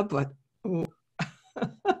nice, but upward, ooh.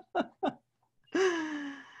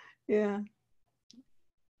 Yeah.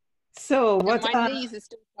 So what? My knees are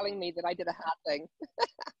still telling me that I did a hard thing.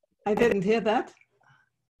 I didn't hear that.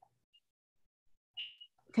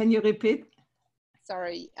 Can you repeat?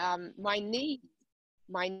 Sorry, my knees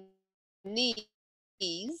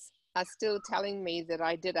are still telling me that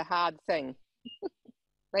I did a hard thing.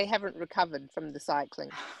 They haven't recovered from the cycling,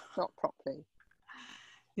 not properly.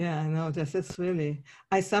 Yeah, no, this is really,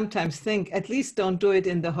 I sometimes think, at least don't do it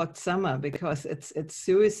in the hot summer, because it's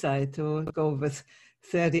suicide to go with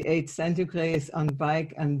 38 centigrades on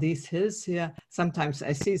bike on these hills here. Sometimes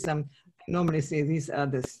I see some, normally see these are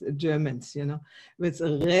the Germans, you know, with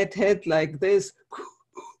a red head like this.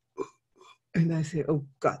 And I say, oh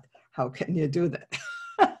God, how can you do that?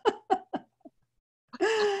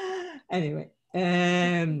 Anyway,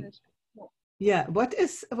 yeah, what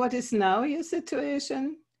is now your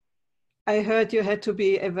situation? I heard you had to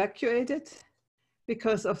be evacuated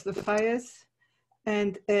because of the fires.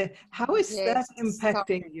 And how is that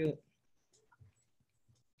impacting you?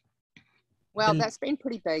 Well, that's been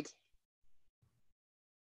pretty big.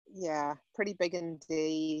 Yeah, pretty big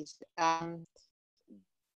indeed.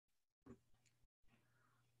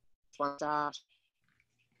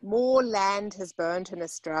 More land has burnt in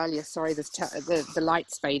Australia. Sorry, the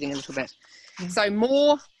light's fading a little bit. So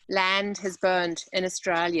more land has burnt in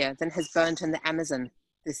Australia than has burnt in the Amazon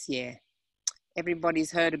this year.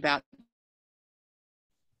 Everybody's heard about.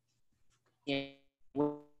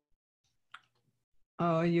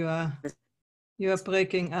 Oh, you are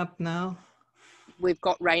breaking up now. We've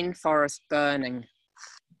got rainforest burning.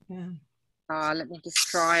 Yeah. Let me just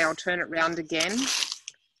try. I'll turn it round again.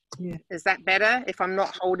 Yeah. Is that better? If I'm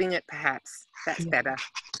not holding it, perhaps that's better.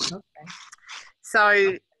 Okay.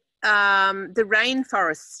 So the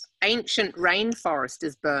rainforest, ancient rainforest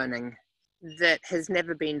is burning that has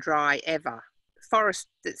never been dry ever. Forest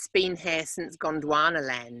that's been here since Gondwana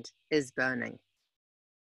land is burning.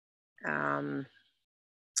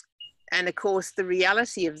 And of course, the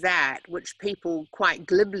reality of that, which people quite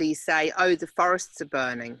glibly say, oh, the forests are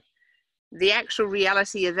burning. The actual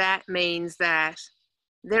reality of that means that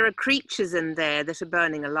there are creatures in there that are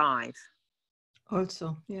burning alive.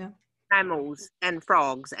 Also, yeah. Mammals and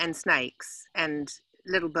frogs and snakes and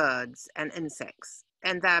little birds and insects.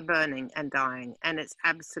 And they're burning and dying. And it's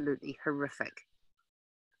absolutely horrific.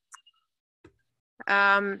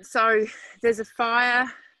 So there's a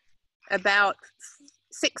fire about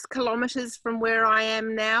 6 kilometers from where I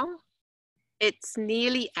am now. It's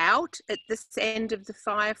nearly out at this end of the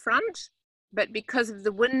fire front, but because of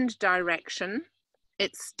the wind direction,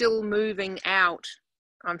 it's still moving out.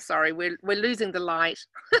 I'm sorry, we're losing the light.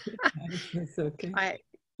 It's okay.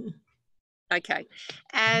 Okay.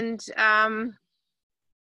 And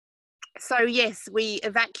so yes, we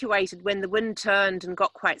evacuated when the wind turned and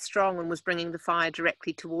got quite strong and was bringing the fire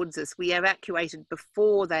directly towards us. We evacuated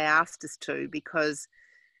before they asked us to, because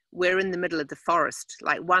we're in the middle of the forest.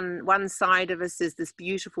 Like one side of us is this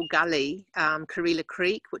beautiful gully, Karela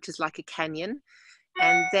Creek, which is like a canyon.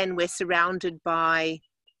 And then we're surrounded by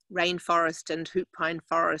rainforest and hoop pine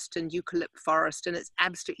forest and eucalypt forest. And it's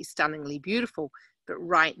absolutely stunningly beautiful. But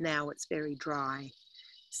right now it's very dry.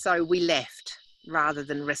 So we left rather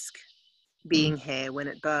than risk being here when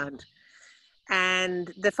it burned.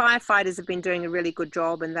 And the firefighters have been doing a really good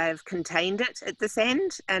job, and they've contained it at this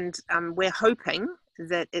end. And we're hoping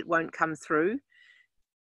that it won't come through.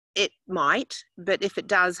 It might, but if it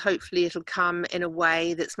does, hopefully it'll come in a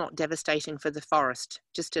way that's not devastating for the forest,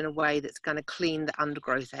 just in a way that's going to clean the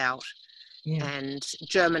undergrowth out and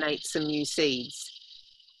germinate some new seeds.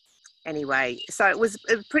 Anyway, so it was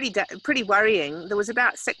pretty worrying. There was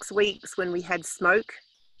about 6 weeks when we had smoke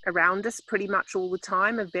around us pretty much all the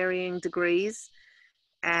time of varying degrees.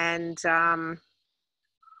 And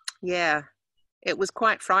yeah, it was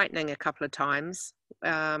quite frightening a couple of times.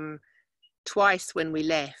 Twice when we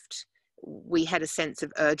left, we had a sense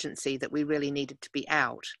of urgency that we really needed to be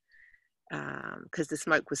out, because the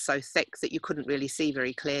smoke was so thick that you couldn't really see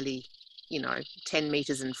very clearly, 10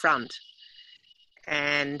 meters in front.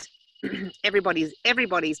 And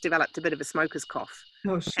everybody's developed a bit of a smoker's cough.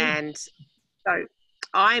 Oh, sure. And so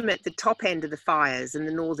I'm at the top end of the fires in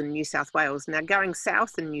the northern New South Wales. Now, going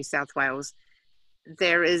south in New South Wales,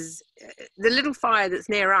 there is the little fire that's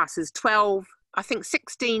near us is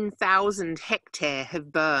 16,000 hectare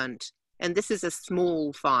have burnt. And this is a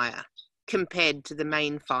small fire compared to the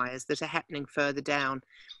main fires that are happening further down.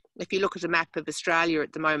 If you look at a map of Australia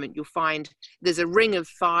at the moment, you'll find there's a ring of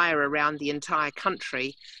fire around the entire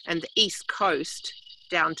country, and the east coast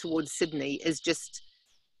down towards Sydney is just,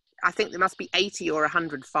 I think there must be 80 or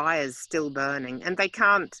 100 fires still burning, and they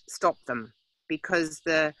can't stop them because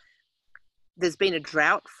there's been a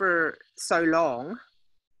drought for so long.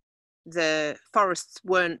 The forests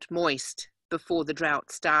weren't moist before the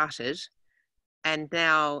drought started, and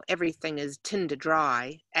now everything is tinder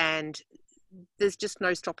dry, and there's just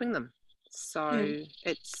no stopping them. So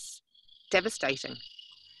it's devastating.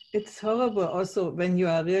 It's horrible also when you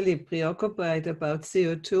are really preoccupied about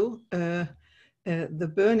CO2.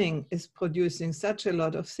 The burning is producing such a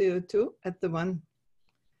lot of CO2 at the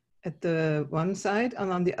one side,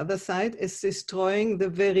 and on the other side is destroying the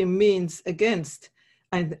very means against.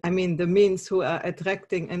 I mean the means who are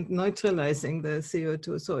attracting and neutralizing the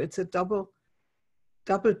CO2. So it's a double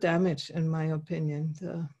damage, in my opinion.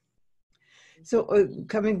 So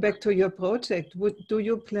coming back to your project, do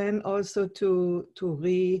you plan also to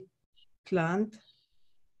replant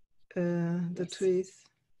the trees?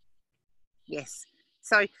 Yes.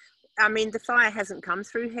 So, I mean, the fire hasn't come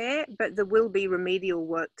through here, but there will be remedial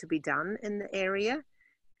work to be done in the area.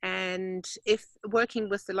 And if working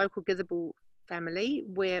with the local Githable family,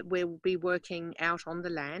 we'll be working out on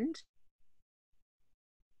the land.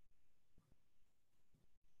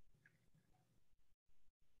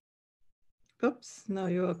 Oops, now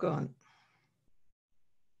you are gone.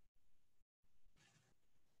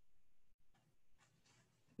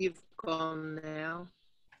 You've gone now.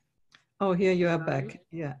 Oh, here you are back.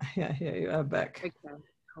 Yeah, here you are back. Okay,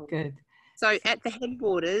 cool. Good. So at the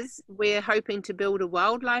headwaters, we're hoping to build a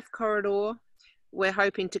wildlife corridor. We're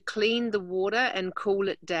hoping to clean the water and cool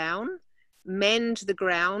it down, mend the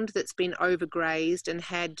ground that's been overgrazed and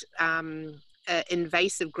had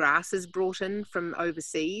invasive grasses brought in from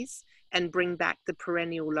overseas, and bring back the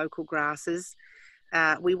perennial local grasses.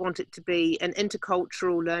 We want it to be an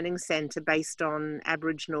intercultural learning centre based on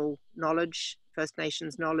Aboriginal knowledge, First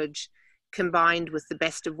Nations knowledge, combined with the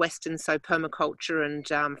best of Western, so permaculture and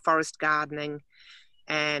forest gardening,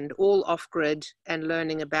 and all off-grid, and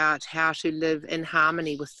learning about how to live in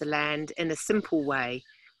harmony with the land in a simple way.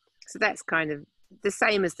 So that's kind of the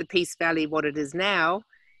same as the Peace Valley, what it is now,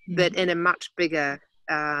 but in a much bigger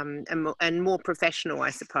and more professional, I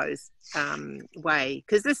suppose, way.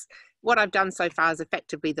 Because what I've done so far is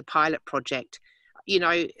effectively the pilot project.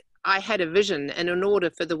 I had a vision, and in order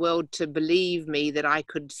for the world to believe me that I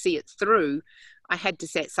could see it through, I had to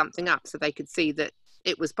set something up so they could see that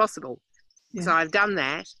it was possible. Yeah. So I've done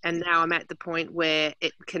that, and now I'm at the point where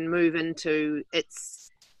it can move into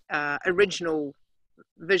its original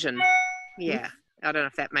vision. Yeah, I don't know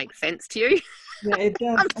if that makes sense to you. Yeah, it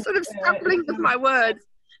does. I'm sort of stumbling with my words.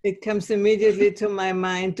 It comes immediately to my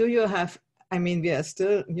mind. Do you have, I mean, you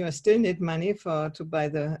still need money to buy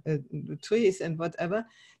the trees and whatever.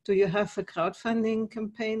 Do you have a crowdfunding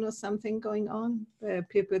campaign or something going on where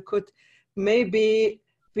people could maybe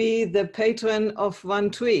be the patron of one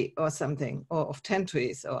tree or something, or of 10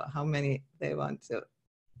 trees, or how many they want to?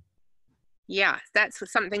 Yeah, that's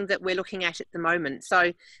something that we're looking at the moment.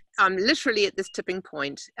 So I'm literally at this tipping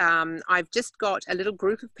point. I've just got a little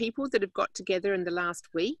group of people that have got together in the last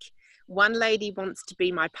week. One lady wants to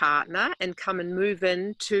be my partner and come and move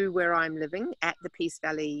in to where I'm living at the Peace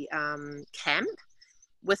Valley camp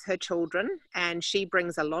with her children, and she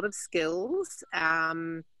brings a lot of skills.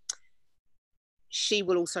 She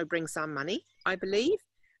will also bring some money, I believe.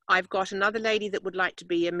 I've got another lady that would like to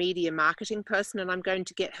be a media marketing person, and I'm going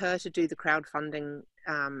to get her to do the crowdfunding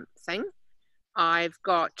thing. I've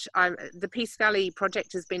got, the Peace Valley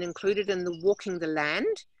project has been included in the Walking the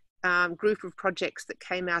Land group of projects that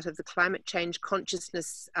came out of the Climate Change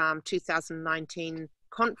Consciousness 2019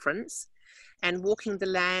 conference. And Walking the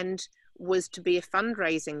Land was to be a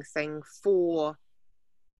fundraising thing for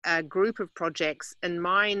a group of projects, and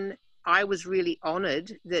mine I was really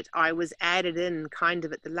honored that I was added in kind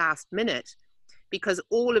of at the last minute, because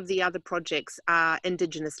all of the other projects are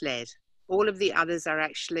Indigenous led. All of the others are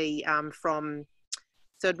actually from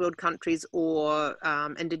third world countries or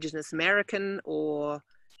Indigenous American,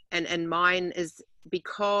 and mine is,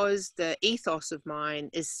 because the ethos of mine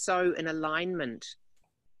is so in alignment,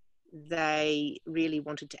 they really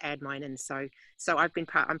wanted to add mine in. So I'm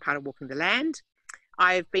part of Walking the Land.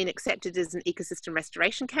 I've been accepted as an ecosystem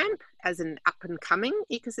restoration camp, as an up and coming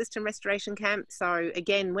ecosystem restoration camp. So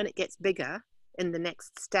again, when it gets bigger in the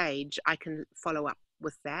next stage, I can follow up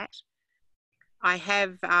with that. I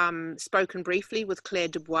have spoken briefly with Claire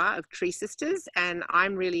Dubois of Tree Sisters, and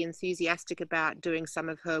I'm really enthusiastic about doing some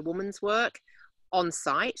of her women's work on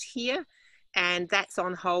site here. And that's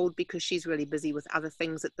on hold because she's really busy with other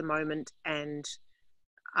things at the moment. And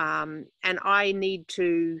I need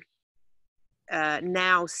to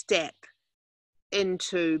now step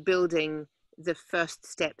into building the first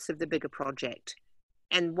steps of the bigger project.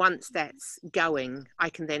 And once that's going, I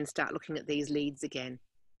can then start looking at these leads again.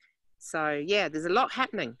 So yeah, there's a lot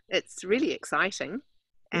happening. It's really exciting.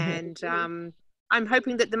 And I'm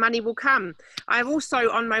hoping that the money will come. I've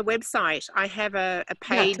also, on my website, I have a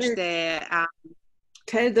page there.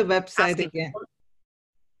 Tell the website again.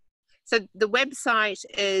 So the website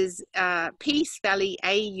is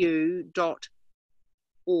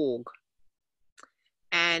peacevalleyau.org.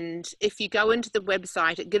 And if you go into the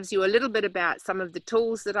website, it gives you a little bit about some of the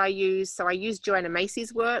tools that I use. So I use Joanna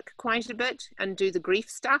Macy's work quite a bit and do the grief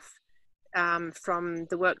stuff from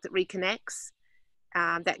the work that reconnects.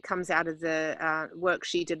 That comes out of the work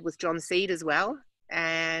she did with John Seed as well.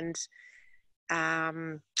 And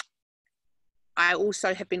I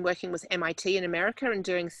also have been working with MIT in America and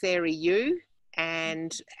doing Theory U,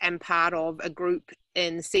 and am part of a group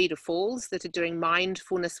in Cedar Falls that are doing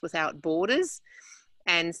Mindfulness Without Borders.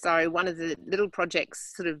 And so one of the little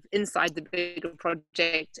projects sort of inside the bigger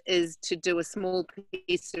project is to do a small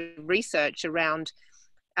piece of research around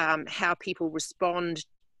how people respond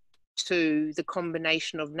to the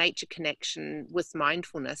combination of nature connection with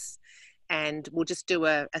mindfulness. And we'll just do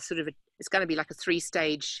a sort of, it's going to be like a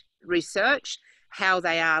 3-stage research: how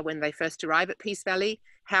they are when they first arrive at Peace Valley,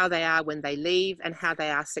 how they are when they leave, and how they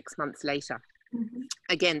are 6 months later.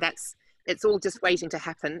 Again, it's all just waiting to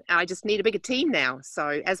happen. I just need a bigger team now.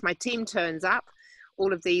 So as my team turns up,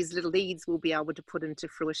 all of these little leads will be able to put into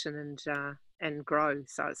fruition and grow.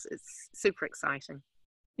 So it's super exciting.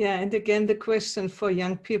 Yeah, and again, the question for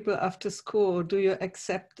young people after school: do you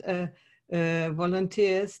accept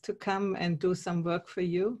volunteers to come and do some work for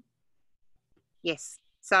you? Yes.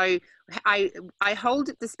 So I hold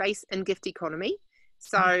the space in gift economy.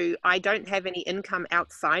 So I don't have any income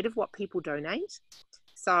outside of what people donate.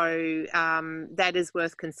 So that is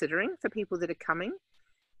worth considering for people that are coming.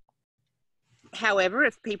 However,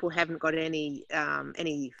 if people haven't got any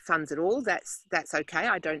funds at all, that's okay.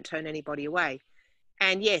 I don't turn anybody away.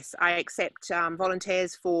 And yes, I accept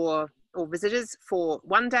volunteers or visitors for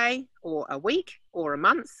 1 day or a week or a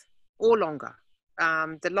month or longer.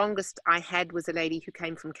 The longest I had was a lady who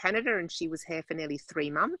came from Canada, and she was here for nearly 3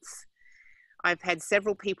 months. I've had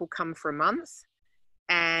several people come for a month,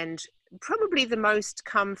 and probably the most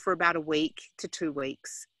come for about a week to 2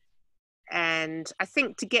 weeks. And I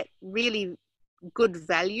think to get really good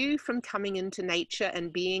value from coming into nature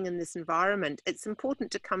and being in this environment, it's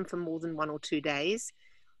important to come for more than 1 or 2 days,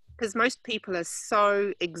 because most people are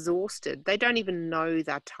so exhausted, they don't even know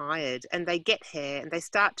they're tired, and they get here and they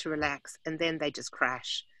start to relax, and then they just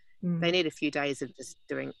crash. They need a few days of just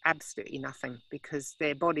doing absolutely nothing, because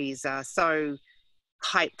their bodies are so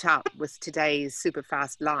hyped up with today's super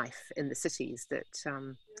fast life in the cities that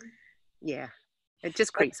yeah, it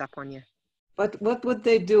just creeps up on you. But what would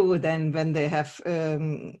they do then when they have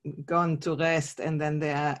gone to rest and then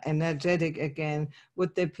they are energetic again?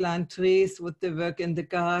 Would they plant trees? Would they work in the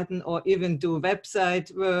garden, or even do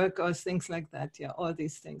website work or things like that? Yeah, all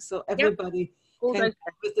these things. So everybody can,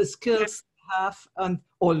 with the skills have,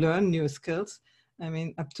 or learn new skills. I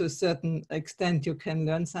mean, up to a certain extent, you can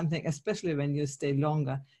learn something, especially when you stay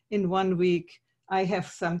longer. In 1 week, I have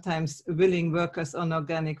sometimes willing workers on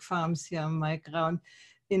organic farms here on my ground.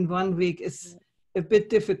 In 1 week, it's a bit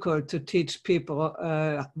difficult to teach people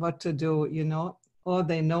what to do, you know, or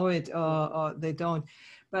they know it or they don't.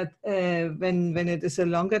 But when it is a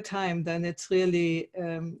longer time, then it's really,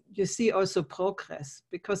 you see also progress,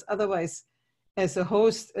 because otherwise, as a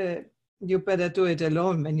host, you better do it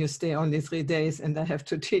alone when you stay only 3 days and I have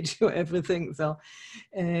to teach you everything. So,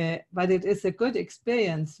 but it is a good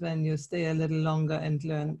experience when you stay a little longer and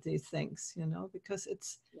learn these things, you know, because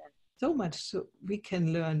it's so much we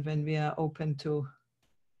can learn when we are open to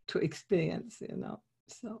to experience, you know.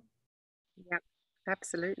 So yeah,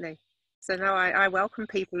 absolutely. So no, I welcome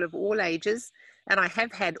people of all ages, and I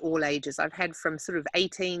have had all ages. I've had from sort of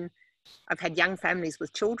 18, I've had young families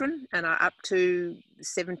with children, and up to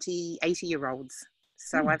 70, 80-year-olds.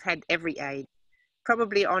 So I've had every age.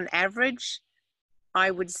 Probably on average,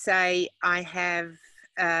 I would say I have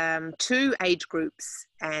 2 age groups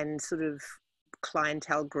and sort of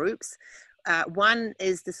clientele groups. One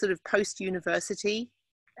is the sort of post-university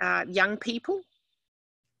young people,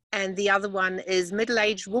 and the other one is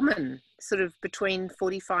middle-aged women, sort of between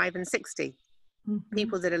 45 and 60.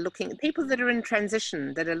 People that are in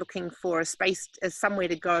transition, that are looking for a space, somewhere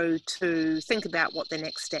to go to think about what their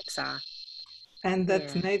next steps are. And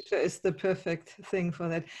that nature is the perfect thing for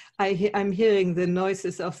that. I'm hearing the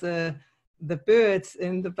noises of the birds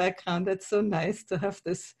in the background. That's so nice to have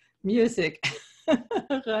this music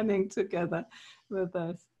running together with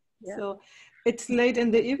us. Yeah. So it's late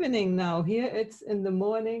in the evening now. Here it's in the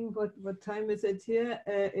morning. What time is it here?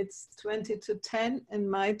 It's 20 to 10 in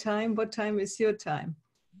my time. What time is your time?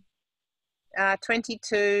 20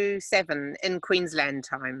 to 7 in Queensland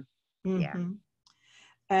time. Yeah.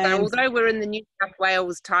 And so although we're in the New South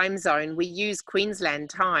Wales time zone, we use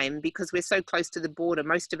Queensland time because we're so close to the border.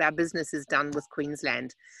 Most of our business is done with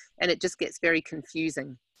Queensland, and it just gets very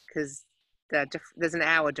confusing because there's an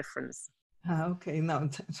hour difference. Okay, no,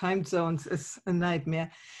 time zones is a nightmare.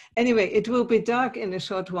 Anyway, it will be dark in a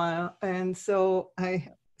short while, and so I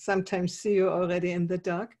sometimes see you already in the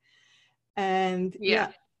dark. And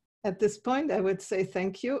yeah, at this point, I would say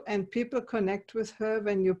thank you. And people connect with her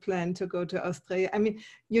when you plan to go to Australia. I mean,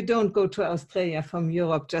 you don't go to Australia from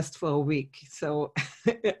Europe just for a week, so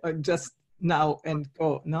or just now and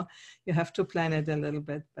go. No, you have to plan it a little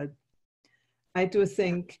bit. But I do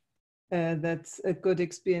think that's a good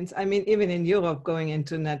experience. I mean, even in Europe, going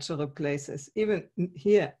into natural places, even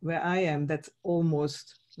here where I am, that's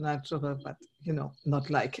almost natural, but you know, not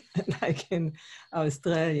like in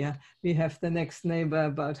Australia. We have the next neighbor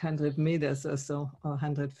about 100 meters or so, or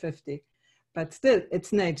 150, but still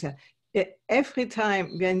it's nature. Every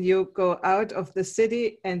time when you go out of the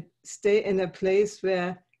city and stay in a place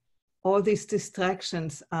where all these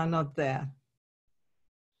distractions are not there,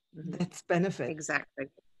 that's benefit. Exactly.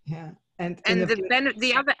 Yeah. And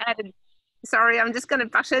the other added, sorry, I'm just going to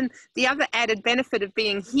butt in. The other added benefit of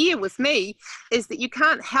being here with me is that you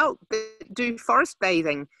can't help but do forest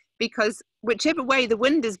bathing, because whichever way the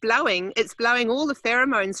wind is blowing, it's blowing all the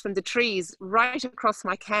pheromones from the trees right across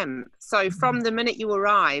my camp. So from the minute you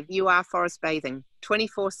arrive, you are forest bathing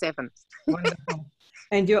 24/7. Wonderful.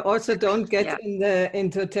 And you also don't get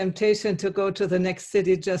into temptation to go to the next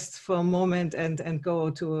city just for a moment and go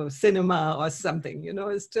to a cinema or something. You know,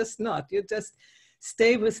 it's just not. You just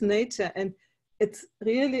stay with nature, and it's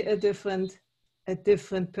really a different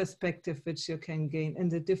perspective which you can gain,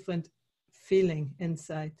 and a different feeling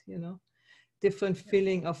inside. You know, different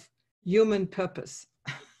feeling of human purpose.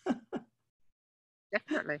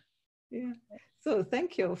 Definitely. Yeah. So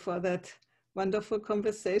thank you for that wonderful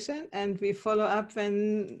conversation, and we follow up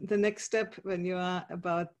when the next step, when you are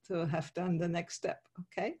about to have done the next step.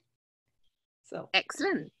 Okay. So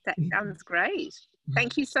excellent. That sounds great.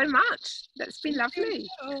 Thank you so much. That's been lovely.